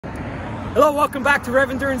Hello, welcome back to Rev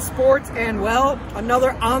Endurance Sports, and well,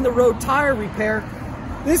 another on-the-road tire repair.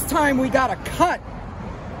 This time we got a cut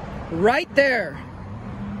right there,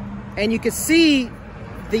 and you can see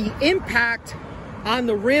the impact on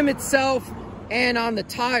the rim itself and on the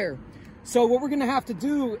tire. So what we're gonna have to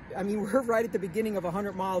do, I mean, we're right at the beginning of a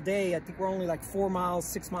 100-mile day. I think we're only like 4 miles,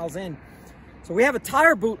 6 miles in. So we have a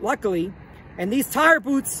tire boot, luckily, and these tire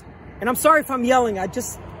boots, and I'm sorry if I'm yelling,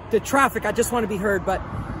 the traffic, I just want to be heard, but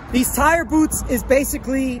these tire boots is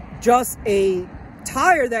basically just a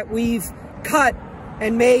tire that we've cut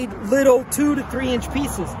and made little 2 to 3 inch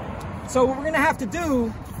pieces. So what we're gonna have to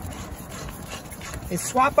do is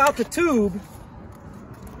swap out the tube.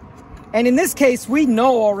 And in this case, we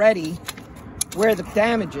know already where the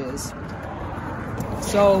damage is.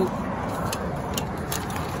 So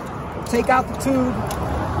we'll take out the tube.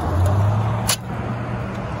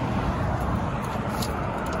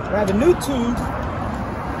 Grab a new tube.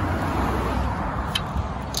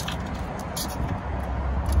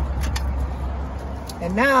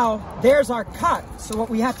 And now there's our cut. So what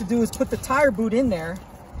we have to do is put the tire boot in there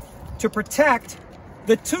to protect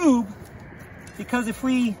the tube, because if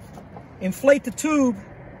we inflate the tube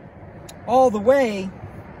all the way,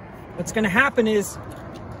 what's going to happen is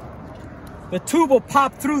the tube will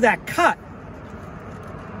pop through that cut.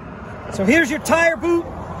 So here's your tire boot.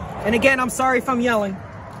 And again, I'm sorry if I'm yelling.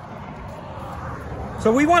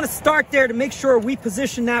 So we want to start there to make sure we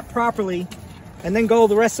position that properly and then go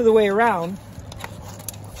the rest of the way around.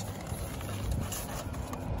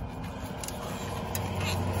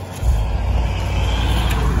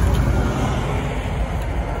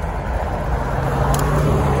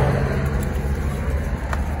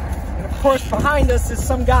 Of course, behind us is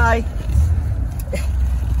some guy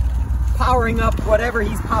powering up whatever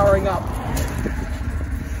he's powering up.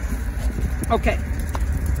 Okay,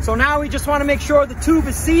 so now we just want to make sure the tube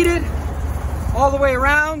is seated all the way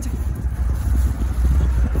around.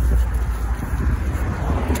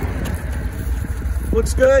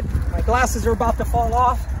 Looks good. My glasses are about to fall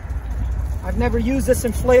off. I've never used this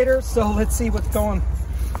inflator, so let's see what's going.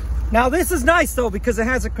 Now this is nice though, because it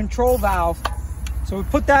has a control valve. So we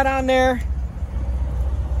put that on there,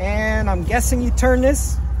 and I'm guessing you turn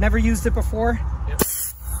this. Never used it before. Yep.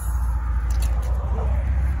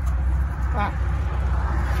 Ah.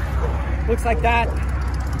 Looks like that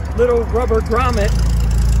little rubber grommet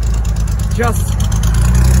just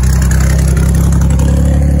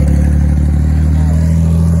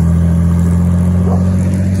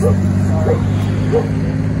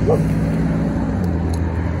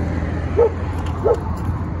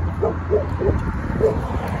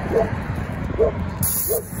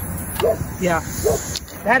yeah,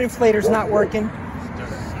 that inflator's not working,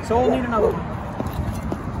 so we'll need another one.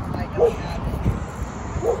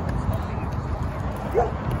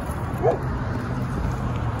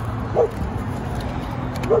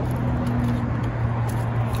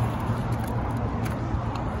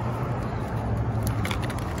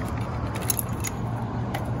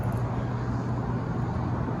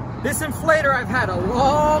 This inflator I've had a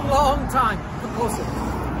long time. Look closer, so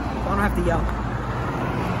I don't have to yell.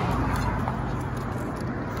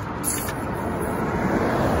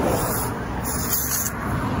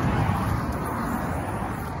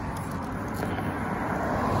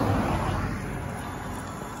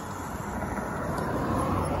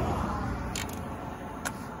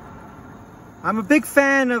 I'm a big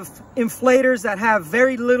fan of inflators that have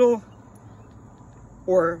very little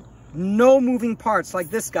or no moving parts, like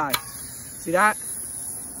this guy. See that?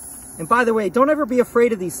 And by the way, don't ever be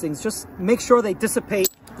afraid of these things. Just make sure they dissipate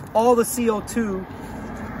all the CO2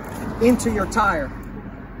 into your tire.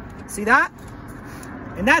 See that?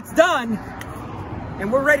 And that's done.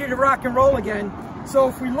 And we're ready to rock and roll again. So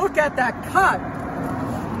if we look at that cut,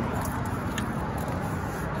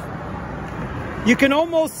 you can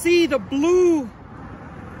almost see the blue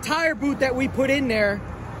tire boot that we put in there,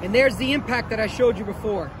 and there's the impact that I showed you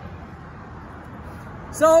before.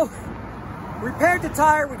 So, repaired the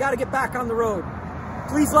tire, we got to get back on the road.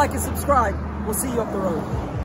 Please like and subscribe. We'll see you up the road.